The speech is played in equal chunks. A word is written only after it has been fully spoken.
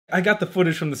I got the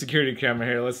footage from the security camera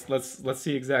here. Let's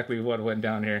see exactly what went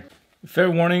down here. Fair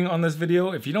warning on this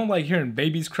video, if you don't like hearing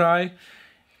babies cry,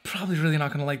 probably really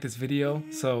not gonna like this video.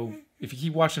 So if you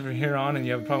keep watching from here on and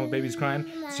you have a problem with babies crying,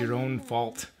 it's your own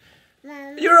fault.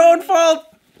 Your own fault!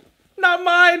 Not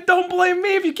mine! Don't blame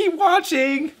me if you keep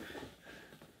watching!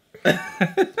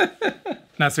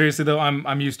 Now seriously though,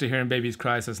 I'm used to hearing babies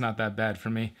cry, so it's not that bad for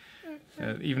me.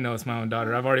 Even though it's my own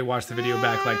daughter. I've already watched the video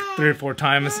back like 3 or 4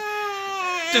 times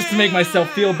just to make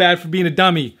myself feel bad for being a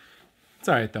dummy. It's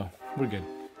alright though. We're good.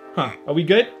 Huh. Are we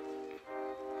good?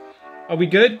 Are we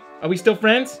good? Are we still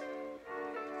friends?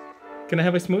 Can I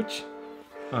have a smooch?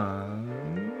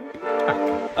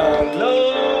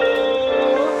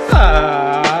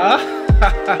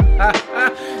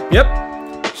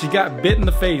 Yep. She got bit in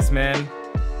the face, man.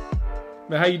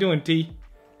 But how you doing, T?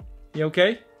 You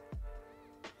okay?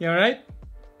 You alright?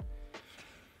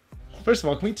 First of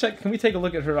all, can we take a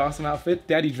look at her awesome outfit?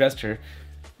 Daddy dressed her.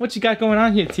 What you got going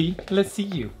on here, T? Let's see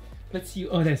you. Let's see you.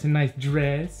 Oh, that's a nice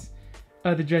dress.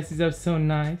 Oh, the dresses are so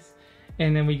nice.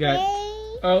 And then we got,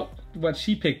 oh, what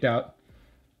she picked out.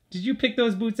 Did you pick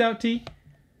those boots out, T?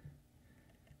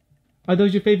 Are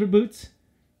those your favorite boots?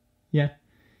 Yeah.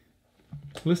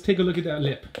 Let's take a look at that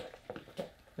lip.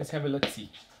 Let's have a look-see.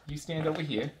 You stand over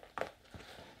here.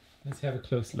 Let's have a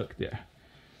close look there.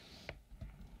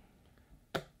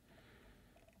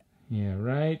 Yeah,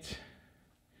 right.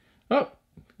 Oh,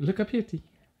 look up here, T.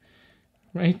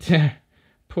 Right there.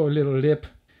 Poor little lip.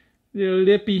 Little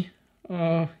lippy.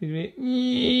 Oh,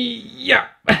 yeah.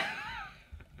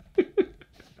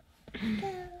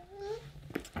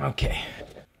 Okay.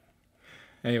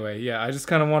 Anyway, yeah, I just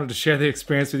kind of wanted to share the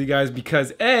experience with you guys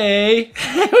because A,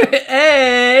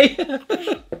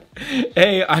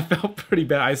 I felt pretty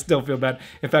bad. I still feel bad.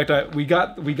 In fact, we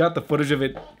got the footage of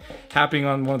it happening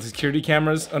on one of the security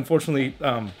cameras. Unfortunately,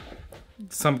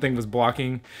 something was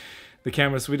blocking the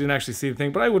camera, so we didn't actually see the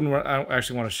thing. But I don't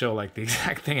actually want to show like the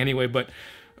exact thing anyway. But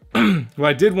what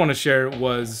I did want to share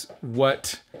was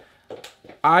what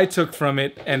I took from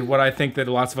it and what I think that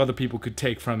lots of other people could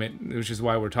take from it, which is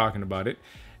why we're talking about it.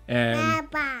 And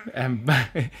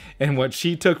what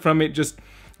she took from it, just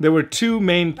there were 2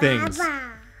 main things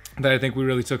that I think we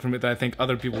really took from it that I think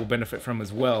other people will benefit from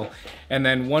as well. And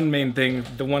then one main thing,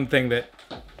 the one thing that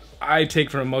I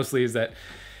take from it mostly is that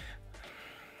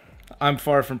I'm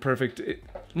far from perfect.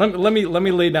 Let me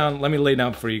lay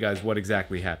down for you guys what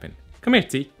exactly happened. Come here,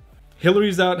 T.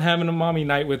 Hillary's out having a mommy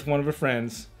night with one of her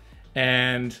friends.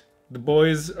 And the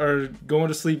boys are going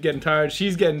to sleep, getting tired.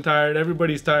 She's getting tired.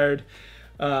 Everybody's tired.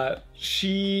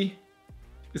 She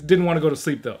didn't want to go to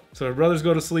sleep though. So her brothers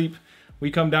go to sleep.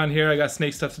 We come down here. I got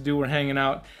snake stuff to do. We're hanging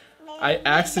out. I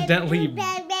accidentally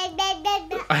bap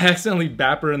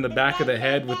her in the back of the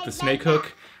head with the snake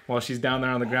hook while she's down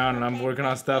there on the ground and I'm working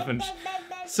on stuff. And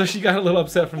so she got a little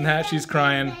upset from that. She's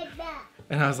crying.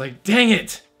 And I was like, dang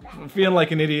it. I'm feeling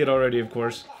like an idiot already, of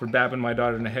course, for bapping my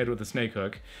daughter in the head with a snake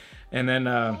hook. And then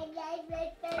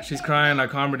she's crying. I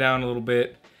calm her down a little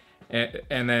bit,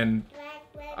 and then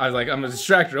I was like, I'm gonna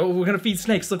distract her. Oh, we're gonna feed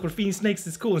snakes. Look, we're feeding snakes.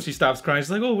 It's cool. And she stops crying.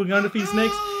 She's like, oh, we're gonna feed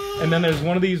snakes. And then there's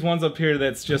one of these ones up here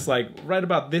that's just like right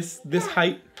about this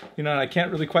height, you know. And I can't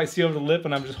really quite see over the lip,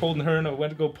 and I'm just holding her, and I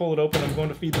went to go pull it open. I'm going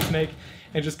to feed the snake,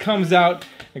 and it just comes out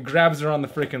and grabs her on the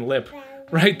freaking lip,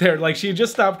 right there. Like she had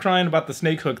just stopped crying about the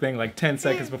snake hook thing like 10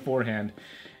 seconds beforehand,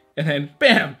 and then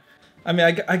bam. I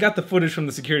mean, I got the footage from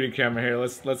the security camera here.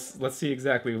 Let's see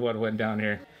exactly what went down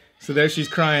here. So there she's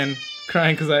crying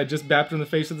because I just bapped her in the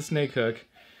face with the snake hook.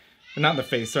 Or not in the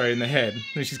face, sorry, in the head.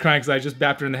 And she's crying because I just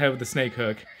bapped her in the head with the snake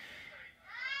hook.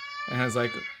 And I was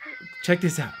like, check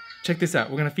this out. Check this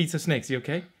out. We're going to feed some snakes. You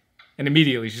okay? And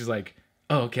immediately she's like,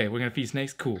 oh, okay, we're going to feed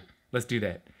snakes? Cool. Let's do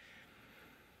that.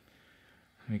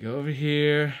 Let me go over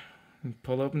here. And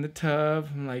pull open the tub.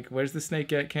 I'm like, where's the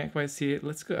snake at? Can't quite see it.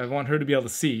 Let's go. I want her to be able to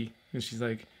see. And she's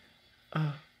like,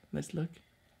 oh, let's look.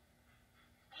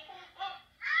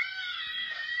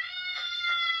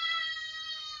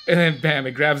 And then bam,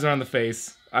 it grabs her on the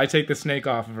face. I take the snake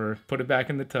off of her, put it back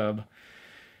in the tub.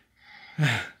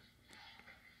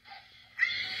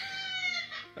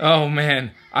 Oh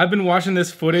man, I've been watching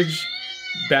this footage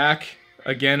back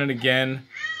again and again.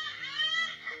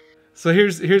 So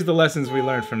here's the lessons we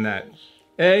learned from that.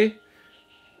 A,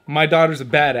 my daughter's a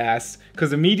badass,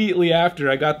 because immediately after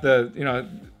I got the, you know,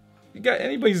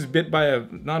 anybody who's bit by a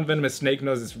non-venomous snake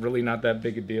knows it's really not that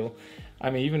big a deal.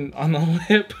 I mean, even on the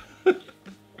lip.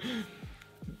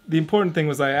 The important thing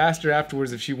was I asked her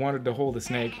afterwards if she wanted to hold the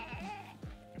snake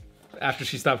after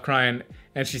she stopped crying,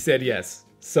 and she said yes.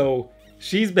 So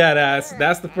she's badass.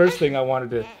 That's the first thing I wanted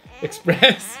to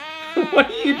express.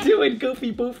 What are you doing,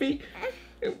 Goofy Boofy?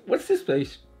 What's this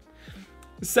place?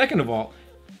 Second of all,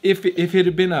 if it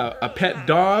had been a pet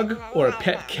dog or a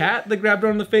pet cat that grabbed her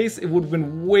on the face, it would have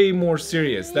been way more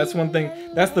serious. That's one thing.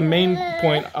 That's the main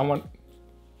point I want.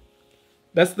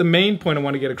 That's the main point I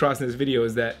want to get across in this video,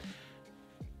 is that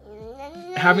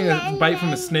having a bite from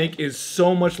a snake is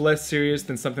so much less serious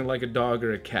than something like a dog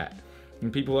or a cat.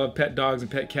 And people who have pet dogs and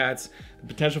pet cats, the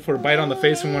potential for a bite on the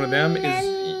face from one of them is,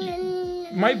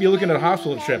 you might be looking at a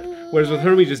hospital trip. Whereas with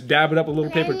her, we just dab it up with a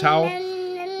little paper towel,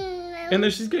 and then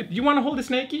she's good. You want to hold a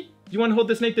snakey? You want to hold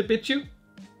the snake that bit you?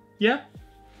 Yeah?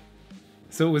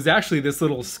 So it was actually this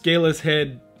little scaleless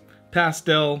head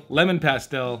pastel, lemon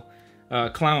pastel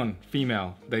clown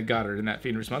female that got her in that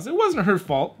feeding response. It wasn't her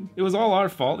fault. It was all our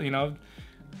fault, you know.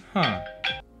 Huh.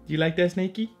 You like that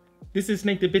snakey? This is a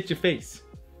snake that bit your face.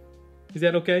 Is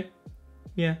that okay?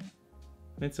 Yeah.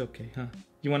 That's okay, huh?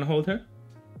 You want to hold her?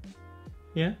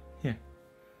 Yeah? Here.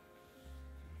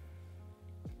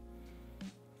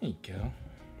 There you go.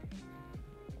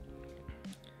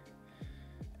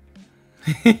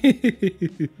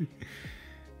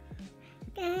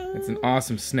 It's an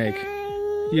awesome snake.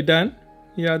 You done?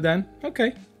 You all done? Okay,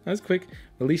 that was quick.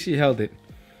 At least she held it.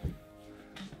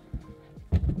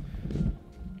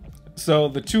 So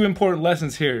the two important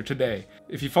lessons here today.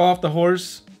 If you fall off the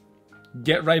horse,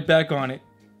 get right back on it.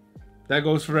 That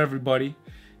goes for everybody.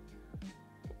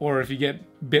 Or if you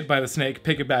get bit by the snake,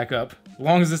 pick it back up. As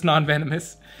long as it's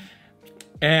non-venomous.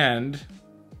 And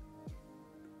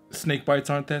snake bites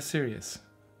aren't that serious.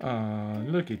 Aw,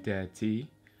 look at that, T.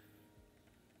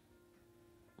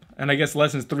 And I guess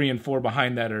lessons 3 and 4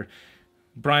 behind that are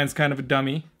Brian's kind of a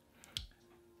dummy,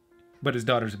 but his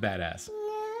daughter's a badass.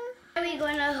 Are we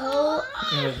going to hold?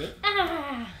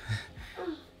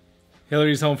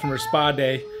 Hillary's home from her spa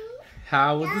day.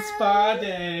 How was the spa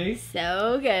day?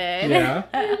 So good. Yeah.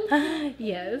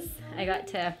 Yes, I got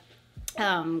to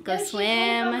go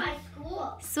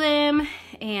swim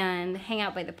and hang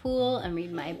out by the pool and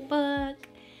read my book,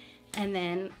 and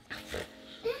then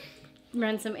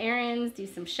run some errands, do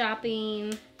some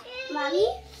shopping. Mommy?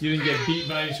 You didn't get beat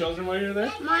by any children while you were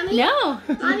there? Mommy? No,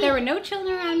 there were no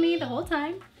children around me the whole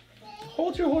time.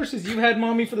 Hold your horses. You had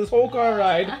mommy for this whole car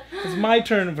ride. It's my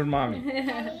turn for mommy.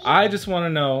 I just want to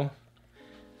know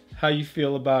how you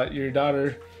feel about your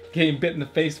daughter getting bit in the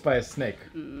face by a snake.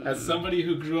 As somebody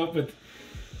who grew up with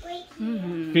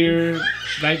fear,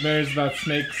 nightmares about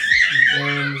snakes,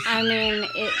 worms. I mean,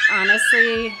 it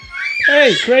honestly...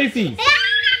 Hey, crazy!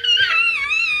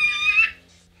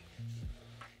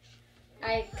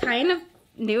 I kind of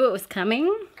knew it was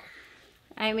coming.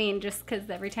 I mean, just because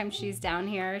every time she's down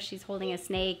here, she's holding a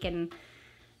snake, and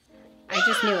I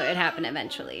just knew it would happen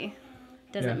eventually.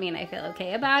 Doesn't mean I feel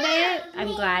okay about it. I'm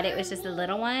glad it was just a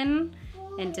little one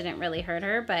and didn't really hurt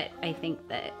her, but I think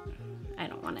that I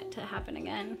don't want it to happen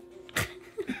again.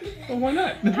 Well, why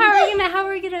not? How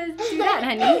are we gonna do that,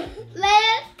 honey?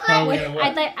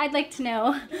 I'd like to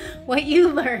know what you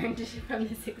learned from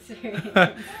this experience.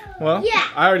 Well,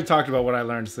 I already talked about what I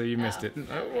learned, so you missed it.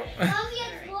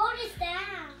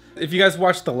 If you guys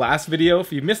watched the last video,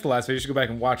 if you missed the last video, you should go back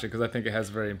and watch it, because I think it has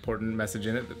a very important message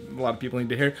in it that a lot of people need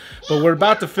to hear. But we're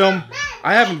about to film.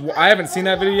 I haven't seen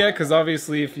that video yet, because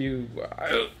obviously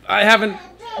I haven't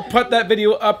put that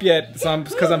video up yet,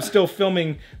 because I'm still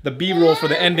filming the B-roll for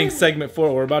the ending segment for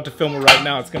it. We're about to film it right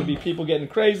now. It's going to be people getting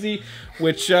crazy,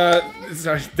 which is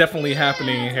definitely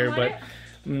happening in here. But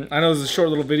I know this is a short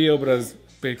little video, but as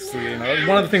basically, you know,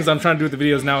 one of the things I'm trying to do with the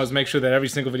videos now is make sure that every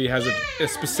single video has a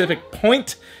specific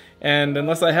point. And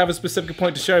unless I have a specific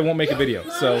point to share, I won't make a video.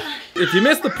 So if you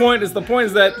missed the point is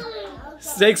that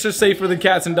snakes are safer than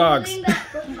cats and dogs.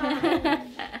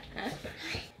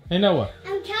 Hey, Noah.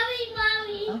 I'm coming,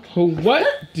 Mommy. Okay. What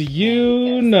do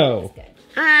you know?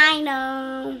 I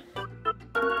know.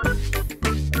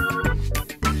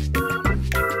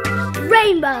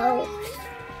 Rainbow.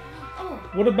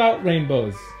 What about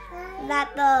rainbows?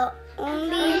 That the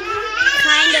only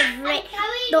kind of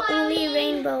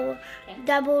rainbow,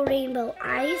 double rainbow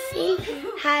I see,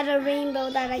 had a rainbow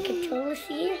that I could totally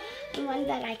see and one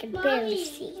that I could barely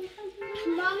see.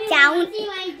 Down,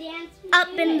 up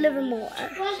in Livermore.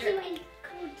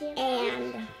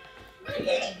 And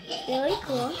really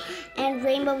cool. And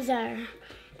rainbows are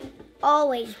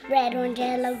always red, orange,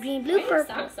 yellow, green, blue,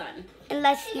 purple.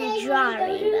 Unless you draw a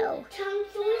rainbow.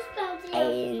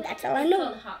 And that's all I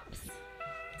know.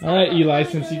 Alright, Eli,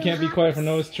 since you can't be quiet for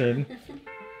Noah's turn.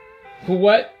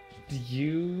 What do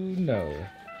you know?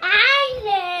 I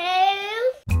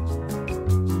know.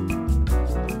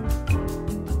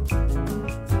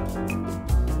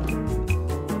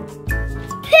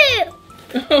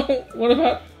 Poop. What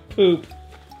about poop?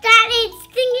 That is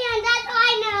stinky, and that's all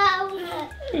I know.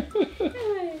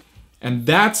 And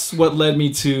that's what led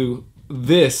me to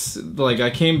this. Like, I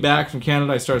came back from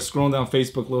Canada, I started scrolling down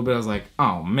Facebook a little bit, I was like,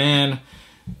 oh man.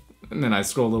 And then I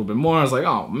scrolled a little bit more, I was like,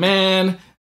 oh man.